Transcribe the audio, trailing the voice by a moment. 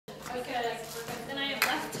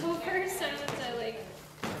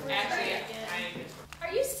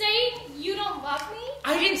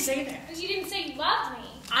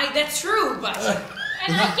That's true, but...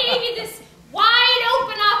 And I gave you this wide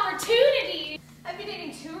open opportunity. I've been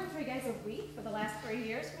dating 2 or 3 guys a week for the last 3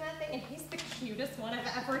 years for that thing, and he's the cutest one I've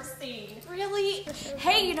ever seen. Really?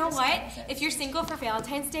 Hey, you know what? If you're single for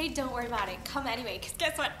Valentine's Day, don't worry about it. Come anyway, because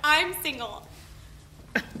guess what? I'm single.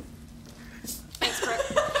 Thanks, Brooke.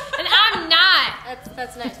 And I'm not.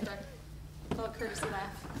 That's nice, Brooke. A little courtesy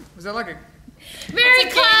laugh. Was that like a... Very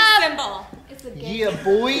it's a club! symbol. It's a gay Yeah,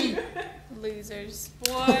 boy. Losers.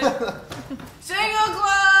 What? Single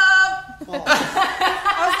club! Oh.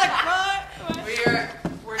 I was like, what?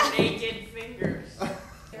 We're naked fingers.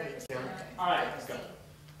 Alright, let's go.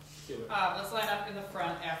 Let's line up in the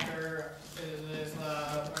front after this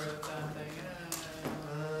love or something.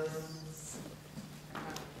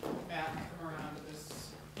 Matt, come around to this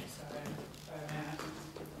side by Matt.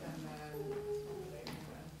 And then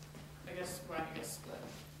I guess why don't you guys split?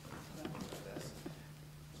 And then we'll do this.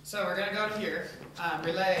 So we're gonna go to here.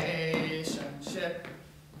 Relationship.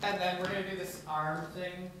 And then we're gonna do this arm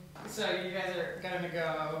thing. So you guys are gonna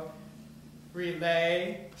go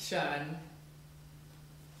relation.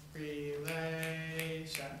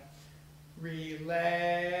 Relation.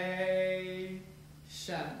 Relation.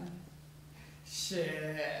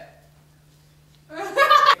 Shit.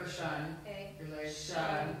 Shun.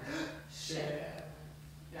 Relation. Shit.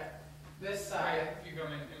 Yeah. This side. You go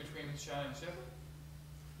in between shun and ship?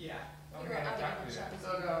 Yeah. Okay, I'll do that.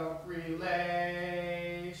 So go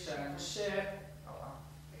relationship. Oh, wow.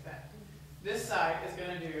 Like that. This side is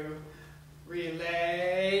going to do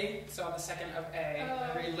relay. So on the second of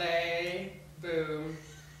A. Relay. Boom.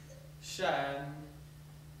 Shun.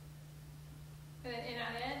 And then in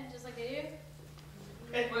on in, just like they do?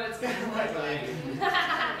 But it's kind of like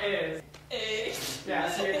it is. Yeah,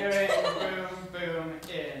 so you're doing boom, boom,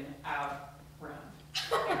 in, out, run.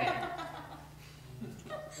 Okay.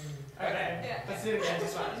 Okay, Yeah. let's do it again,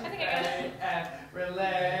 just once. I think I got it. And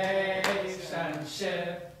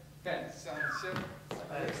relationship. Good. Ship.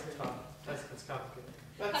 That's complicated.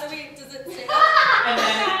 How do we, does it say And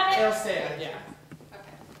then it'll stay, yeah.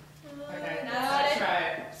 Okay. Okay, Got let's it. try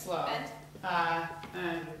it slow. Bend.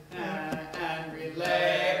 And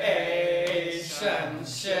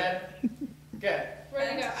relationship. Good. Where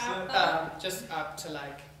do they go? Out? Just up to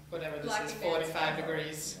like, whatever this Blocking is, bands. 45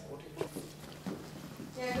 degrees.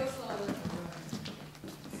 Yeah, go slowly.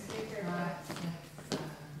 Stay careful.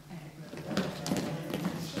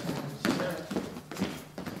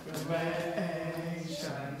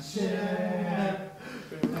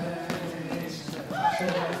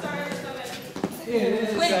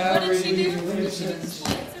 Wait, what did she do? Did she do the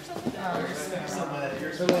splits or something?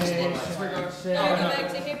 No, go back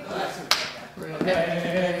to hip.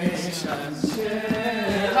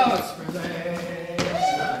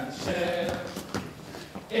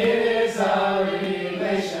 It is a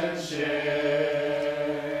relationship.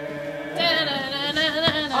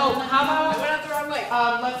 Oh, how about I went out the wrong way.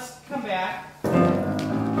 Let's come back.